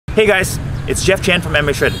Hey guys, it's Jeff Chan from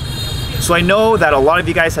MMA Shadowboxing. So I know that a lot of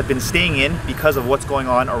you guys have been staying in because of what's going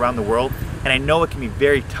on around the world, and I know it can be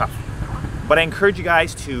very tough. But I encourage you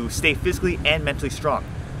guys to stay physically and mentally strong.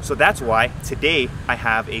 So that's why today I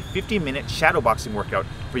have a 15-minute shadowboxing workout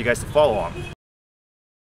for you guys to follow on.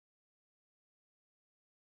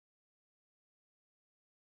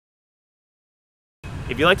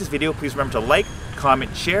 If you like this video, please remember to like,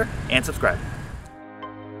 comment, share, and subscribe.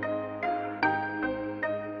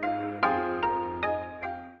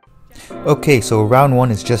 Okay, so round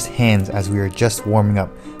 1 is just hands as we are just warming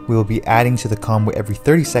up. We will be adding to the combo every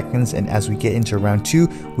 30 seconds, and as we get into round 2,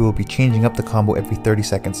 we will be changing up the combo every 30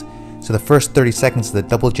 seconds. So the first 30 seconds is the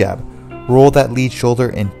double jab. Roll that lead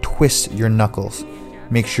shoulder and twist your knuckles.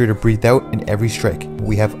 Make sure to breathe out in every strike.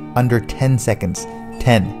 We have under 10 seconds.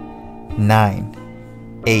 10,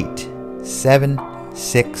 9, 8, 7,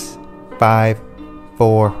 6, 5,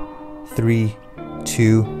 4, 3,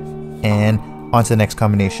 2, and on to the next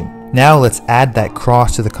combination. Now let's add that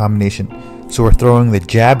cross to the combination. So we're throwing the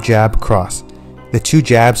jab, jab, cross. The two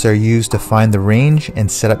jabs are used to find the range and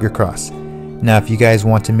set up your cross. Now if you guys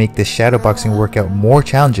want to make this shadowboxing workout more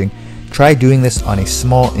challenging, try doing this on a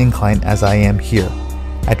small incline as I am here.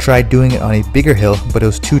 I tried doing it on a bigger hill, but it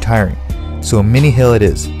was too tiring. So a mini hill it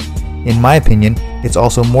is. In my opinion, it's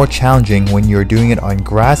also more challenging when you're doing it on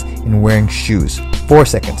grass and wearing shoes. 4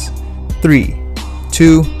 seconds. 3,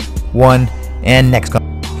 2, 1, and next combo.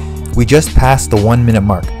 We just passed the 1 minute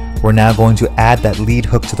mark. We're now going to add that lead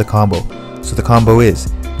hook to the combo. So the combo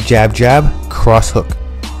is jab, jab, cross hook.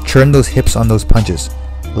 Turn those hips on those punches.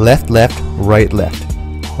 Left, left, right, left.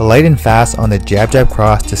 Light and fast on the jab, jab,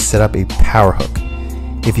 cross to set up a power hook.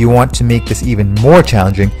 If you want to make this even more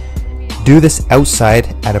challenging, do this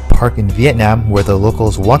outside at a park in Vietnam where the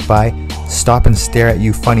locals walk by, stop and stare at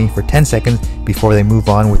you funny for 10 seconds before they move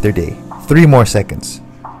on with their day. 3 more seconds.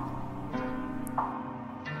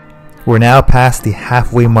 We're now past the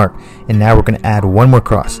halfway mark, and now we're going to add one more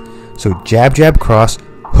cross. So jab, jab, cross,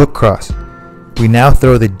 hook, cross. We now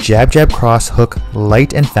throw the jab, jab, cross, hook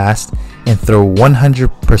light and fast and throw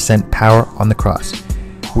 100% power on the cross.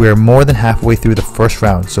 We are more than halfway through the first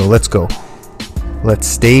round, so let's go. Let's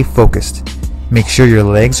stay focused. Make sure your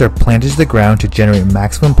legs are planted to the ground to generate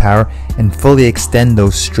maximum power and fully extend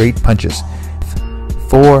those straight punches.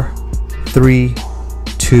 4, 3,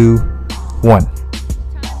 2, 1.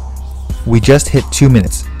 We just hit 2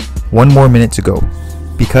 minutes. 1 more minute to go.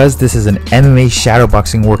 Because this is an MMA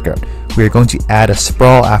shadowboxing workout, we are going to add a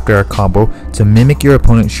sprawl after our combo to mimic your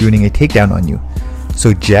opponent shooting a takedown on you.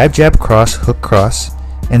 So jab, jab, cross, hook, cross,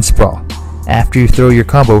 and sprawl. After you throw your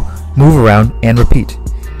combo, move around and repeat.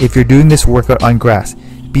 If you're doing this workout on grass,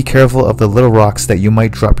 be careful of the little rocks that you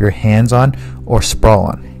might drop your hands on or sprawl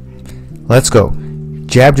on. Let's go.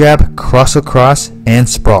 Jab, jab, cross, hook, cross, and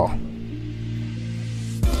sprawl.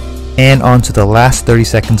 And on to the last 30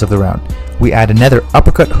 seconds of the round. We add another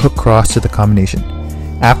uppercut, hook, cross to the combination.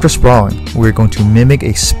 After sprawling, we're going to mimic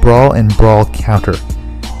a sprawl and brawl counter.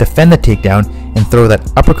 Defend the takedown and throw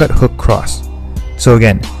that uppercut, hook, cross. So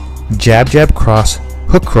again, jab, jab, cross,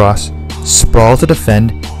 hook, cross, sprawl to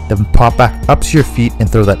defend, then pop back up to your feet and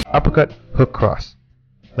throw that uppercut, hook, cross.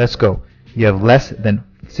 Let's go. You have less than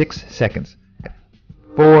 6 seconds.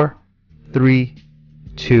 4, 3,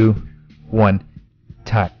 2, 1,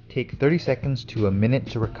 time. Take 30 seconds to a minute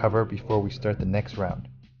to recover before we start the next round.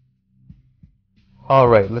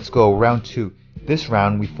 Alright, let's go. Round 2. This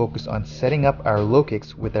round we focus on setting up our low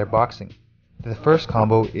kicks with our boxing. The first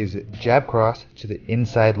combo is jab cross to the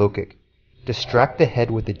inside low kick. Distract the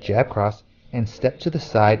head with the jab cross and step to the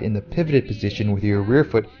side in the pivoted position with your rear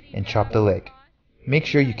foot and chop the leg. Make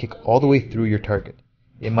sure you kick all the way through your target.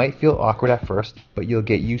 It might feel awkward at first, but you'll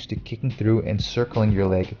get used to kicking through and circling your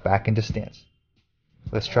leg back into stance.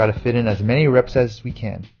 Let's try to fit in as many reps as we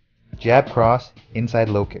can. Jab cross, inside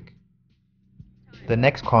low kick. The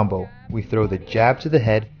next combo, we throw the jab to the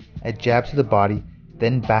head, a jab to the body,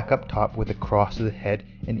 then back up top with a cross to the head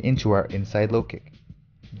and into our inside low kick.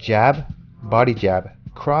 Jab, body jab,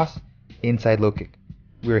 cross, inside low kick.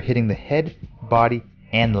 We are hitting the head, body,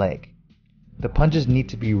 and leg. The punches need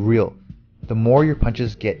to be real. The more your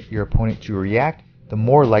punches get your opponent to react, the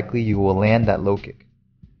more likely you will land that low kick.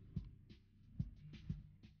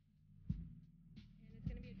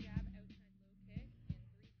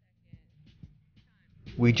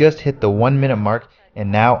 We just hit the 1 minute mark,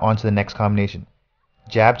 and now on to the next combination.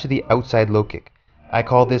 Jab to the outside low kick. I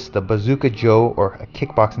call this the Bazooka Joe or a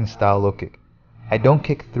kickboxing style low kick. I don't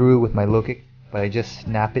kick through with my low kick, but I just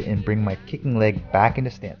snap it and bring my kicking leg back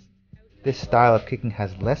into stance. This style of kicking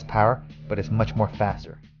has less power, but is much more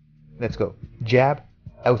faster. Let's go. Jab,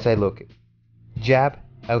 outside low kick. Jab,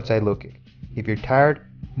 outside low kick. If you're tired,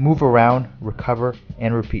 move around, recover,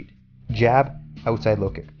 and repeat. Jab, outside low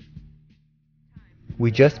kick.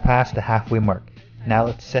 We just passed the halfway mark. Now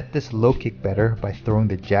let's set this low kick better by throwing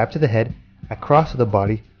the jab to the head, across to the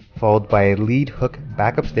body, followed by a lead hook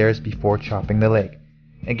back upstairs before chopping the leg.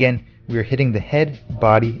 Again, we are hitting the head,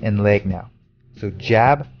 body, and leg now. So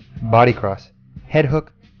jab, body cross, head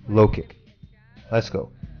hook, low kick. Let's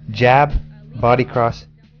go. Jab, body cross,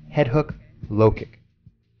 head hook, low kick.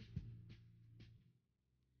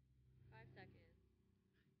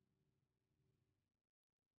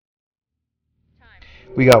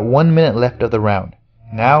 We got 1 minute left of the round.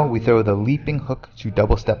 Now we throw the leaping hook to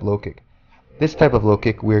double step low kick. This type of low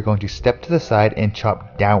kick we are going to step to the side and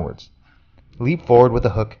chop downwards. Leap forward with a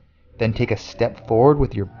hook, then take a step forward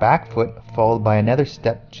with your back foot followed by another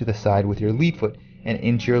step to the side with your lead foot and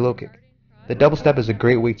into your low kick. The double step is a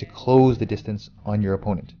great way to close the distance on your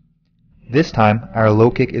opponent. This time our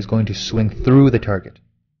low kick is going to swing through the target.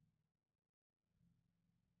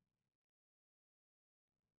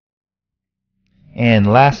 And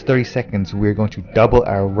last 30 seconds we are going to double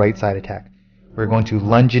our right side attack. We're going to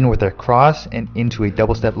lunge in with our cross and into a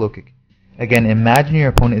double step low kick. Again, imagine your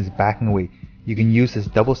opponent is backing away. You can use this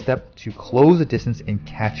double step to close the distance and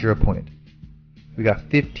catch your opponent. We got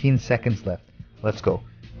 15 seconds left. Let's go.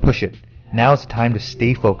 Push it. Now it's time to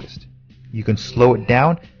stay focused. You can slow it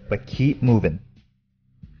down, but keep moving.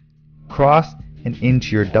 Cross and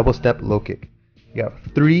into your double step low kick. You got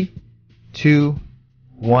 3, 2,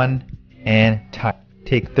 1, and time.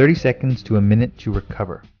 Take 30 seconds to a minute to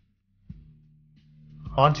recover.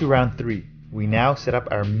 On to round 3. We now set up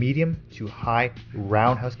our medium to high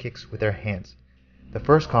roundhouse kicks with our hands. The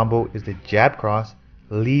first combo is the jab cross,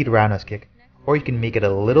 lead roundhouse kick, or you can make it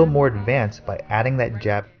a little more advanced by adding that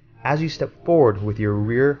jab as you step forward with your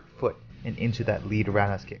rear foot and into that lead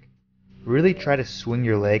roundhouse kick. Really try to swing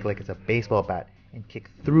your leg like it's a baseball bat and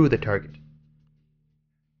kick through the target.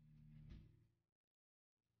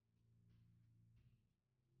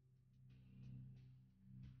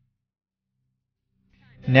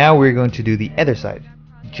 Now we're going to do the other side.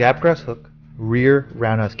 Jab cross hook, rear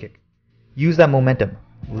roundhouse kick. Use that momentum,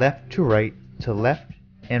 left to left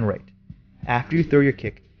and right. After you throw your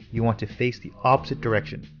kick, you want to face the opposite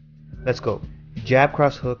direction. Let's go. Jab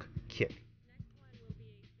cross hook, kick.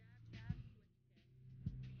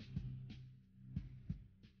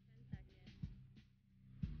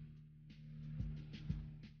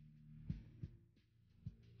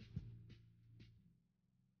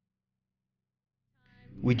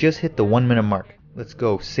 We just hit the 1 minute mark. Let's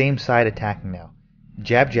go. Same side attacking now.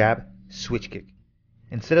 Jab, jab, switch kick.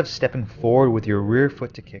 Instead of stepping forward with your rear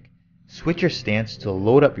foot to kick, switch your stance to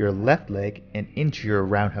load up your left leg and into your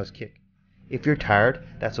roundhouse kick. If you're tired,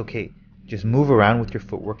 that's okay. Just move around with your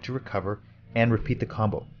footwork to recover and repeat the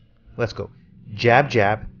combo. Let's go. Jab,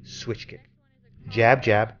 jab, switch kick. Jab,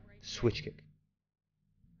 jab, switch kick.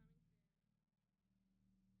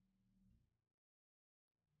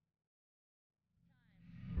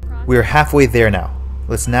 We are halfway there now.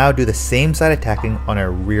 Let's now do the same side attacking on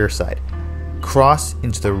our rear side. Cross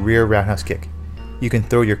into the rear roundhouse kick. You can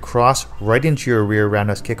throw your cross right into your rear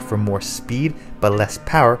roundhouse kick for more speed but less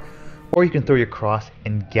power, or you can throw your cross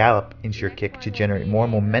and gallop into your kick to generate more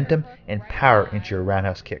momentum and power into your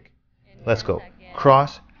roundhouse kick. Let's go.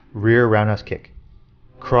 Cross, rear roundhouse kick.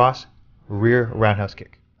 Cross, rear roundhouse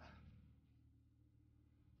kick.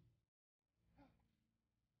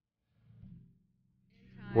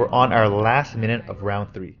 We're on our last minute of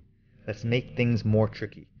round 3. Let's make things more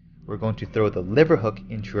tricky. We're going to throw the liver hook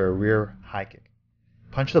into our rear high kick.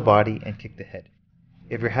 Punch the body and kick the head.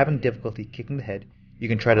 If you're having difficulty kicking the head, you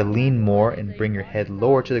can try to lean more and bring your head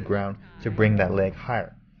lower to the ground to bring that leg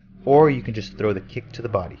higher. Or you can just throw the kick to the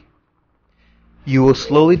body. You will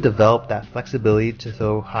slowly develop that flexibility to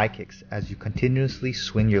throw high kicks as you continuously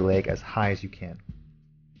swing your leg as high as you can.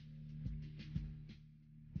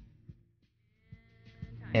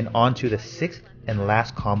 And on to the 6th and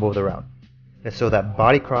last combo of the round. Let's throw that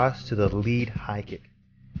body cross to the lead high kick.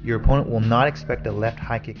 Your opponent will not expect a left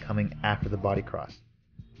high kick coming after the body cross.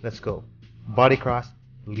 Let's go. Body cross,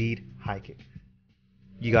 lead high kick.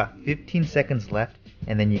 You got 15 seconds left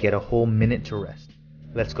and then you get a whole minute to rest.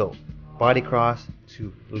 Let's go. Body cross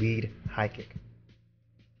to lead high kick.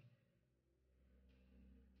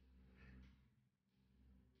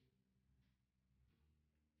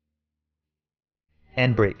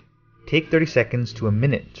 And break. Take 30 seconds to a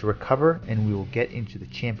minute to recover and we will get into the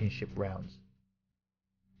championship rounds.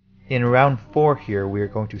 In round 4 here, we are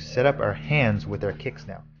going to set up our hands with our kicks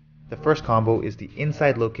now. The first combo is the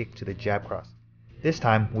inside low kick to the jab cross. This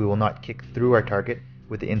time we will not kick through our target,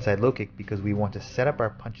 with the inside low kick because we want to set up our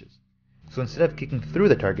punches. So instead of kicking through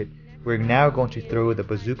the target, we're now going to throw the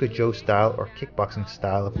Bazooka Joe style or kickboxing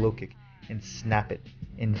style of low kick and snap it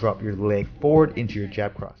and drop your leg forward into your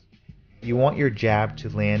jab cross. You want your jab to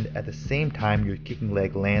land at the same time your kicking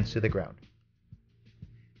leg lands to the ground.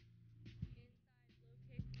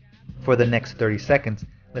 For the next 30 seconds,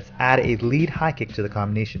 let's add a lead high kick to the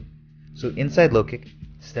combination. So inside low kick,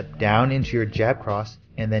 step down into your jab cross,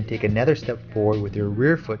 and then take another step forward with your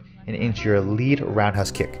rear foot and into your lead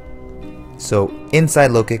roundhouse kick. So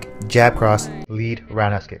inside low kick, jab cross, lead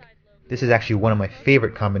roundhouse kick. This is actually one of my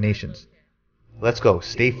favorite combinations. Let's go,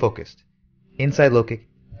 stay focused. Inside low kick,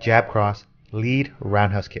 jab cross, lead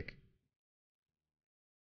roundhouse kick.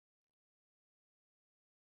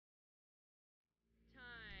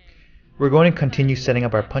 We're going to continue setting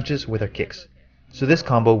up our punches with our kicks. So this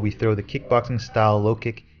combo, we throw the kickboxing style low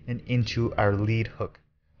kick and into our lead hook,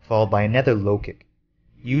 followed by another low kick.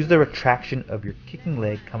 Use the retraction of your kicking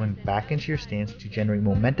leg coming back into your stance to generate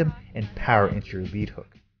momentum and power into your lead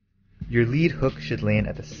hook. Your lead hook should land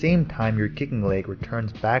at the same time your kicking leg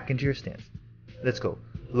returns back into your stance. Let's go.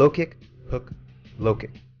 Low kick, hook, low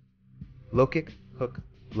kick. Low kick, hook,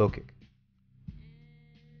 low kick.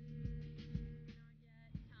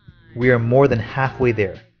 We are more than halfway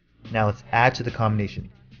there. Now let's add to the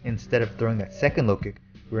combination. Instead of throwing that second low kick,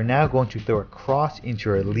 we're now going to throw a cross into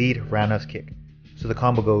our lead roundhouse kick. So the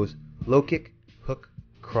combo goes low kick, hook,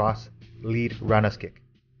 cross, lead roundhouse kick.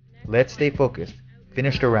 Let's stay focused.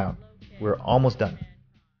 Finish the round. We're almost done.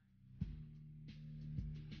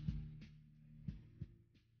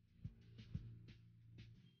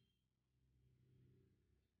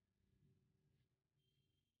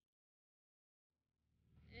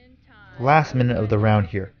 Last minute of the round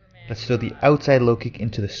here. Let's throw the outside low kick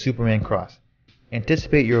into the Superman cross.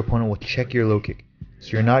 Anticipate your opponent will check your low kick,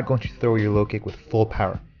 so you're not going to throw your low kick with full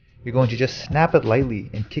power. You're going to just snap it lightly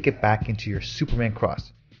and kick it back into your Superman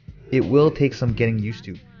cross. It will take some getting used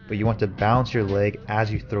to, but you want to balance your leg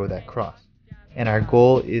as you throw that cross. And our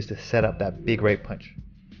goal is to set up that big right punch.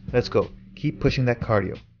 Let's go. Keep pushing that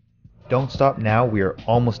cardio. Don't stop now, we are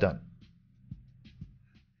almost done.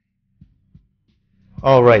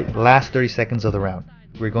 Alright, last 30 seconds of the round.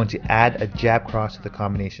 We're going to add a jab cross to the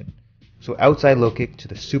combination. So outside low kick to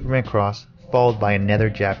the Superman cross, followed by another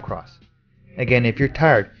jab cross. Again, if you're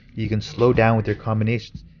tired, you can slow down with your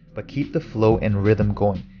combinations, but keep the flow and rhythm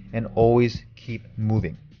going, and always keep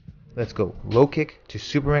moving. Let's go. Low kick to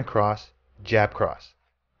Superman cross, jab cross.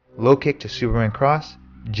 Low kick to Superman cross,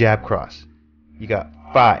 jab cross. You got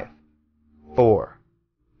 5, 4,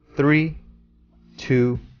 3,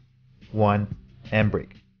 2, 1, and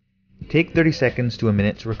break. Take 30 seconds to a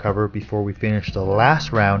minute to recover before we finish the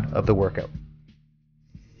last round of the workout.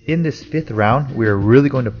 In this 5th round, we are really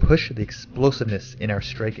going to push the explosiveness in our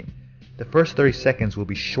striking. The first 30 seconds will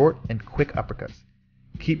be short and quick uppercuts.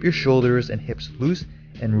 Keep your shoulders and hips loose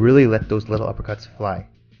and really let those little uppercuts fly.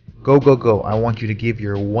 Go, go, go. I want you to give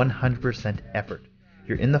your 100% effort.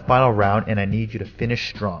 You're in the final round and I need you to finish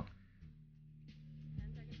strong.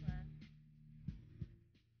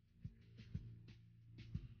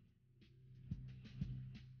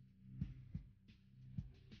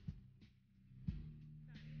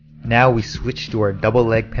 Now we switch to our double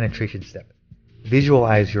leg penetration step.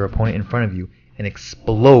 Visualize your opponent in front of you and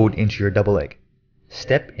explode into your double leg.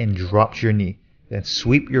 Step and drop to your knee, then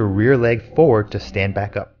sweep your rear leg forward to stand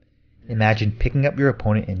back up. Imagine picking up your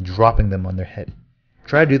opponent and dropping them on their head.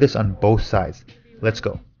 Try to do this on both sides. Let's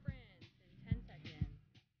go.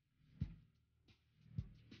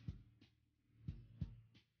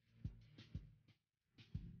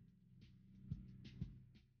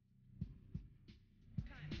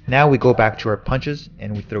 Now we go back to our punches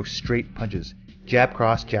and we throw straight punches. Jab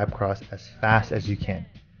cross as fast as you can.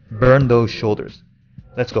 Burn those shoulders.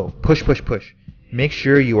 Let's go. Push, push, push. Make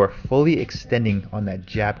sure you are fully extending on that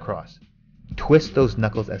jab cross. Twist those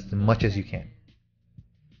knuckles as much as you can.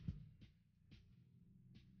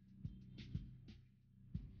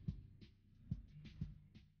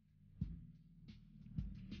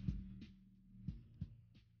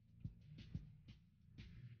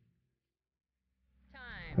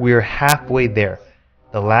 We are halfway there,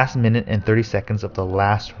 the last minute and 30 seconds of the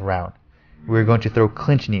last round. We are going to throw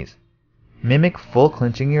clinch knees. Mimic full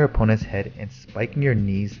clinching your opponent's head and spiking your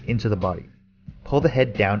knees into the body. Pull the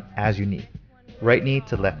head down as you knee. Right knee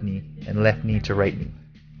to left knee and left knee to right knee.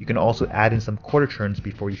 You can also add in some quarter turns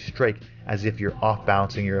before you strike as if you're off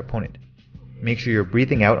balancing your opponent. Make sure you're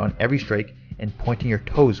breathing out on every strike and pointing your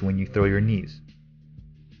toes when you throw your knees.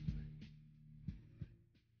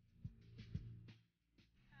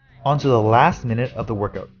 On to the last minute of the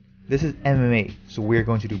workout. This is MMA, so we're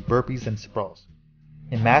going to do burpees and sprawls.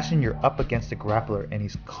 Imagine you're up against a grappler and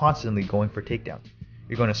he's constantly going for takedowns.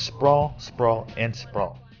 You're going to sprawl, sprawl, and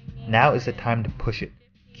sprawl. Now is the time to push it.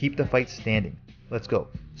 Keep the fight standing. Let's go.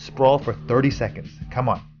 Sprawl for 30 seconds. Come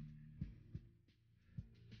on.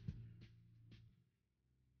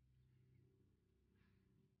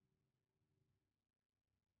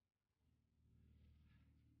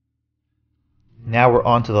 Now we're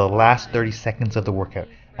on to the last 30 seconds of the workout.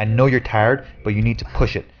 I know you're tired, but you need to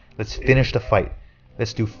push it. Let's finish the fight.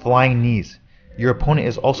 Let's do flying knees. Your opponent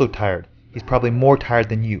is also tired. He's probably more tired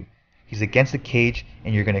than you. He's against the cage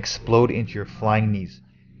and you're going to explode into your flying knees.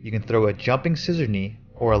 You can throw a jumping scissor knee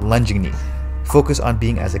or a lunging knee. Focus on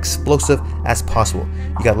being as explosive as possible.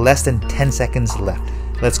 You got less than 10 seconds left.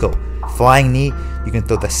 Let's go. Flying knee, you can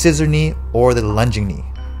throw the scissor knee or the lunging knee.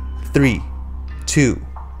 3, 2,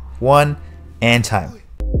 1, and time.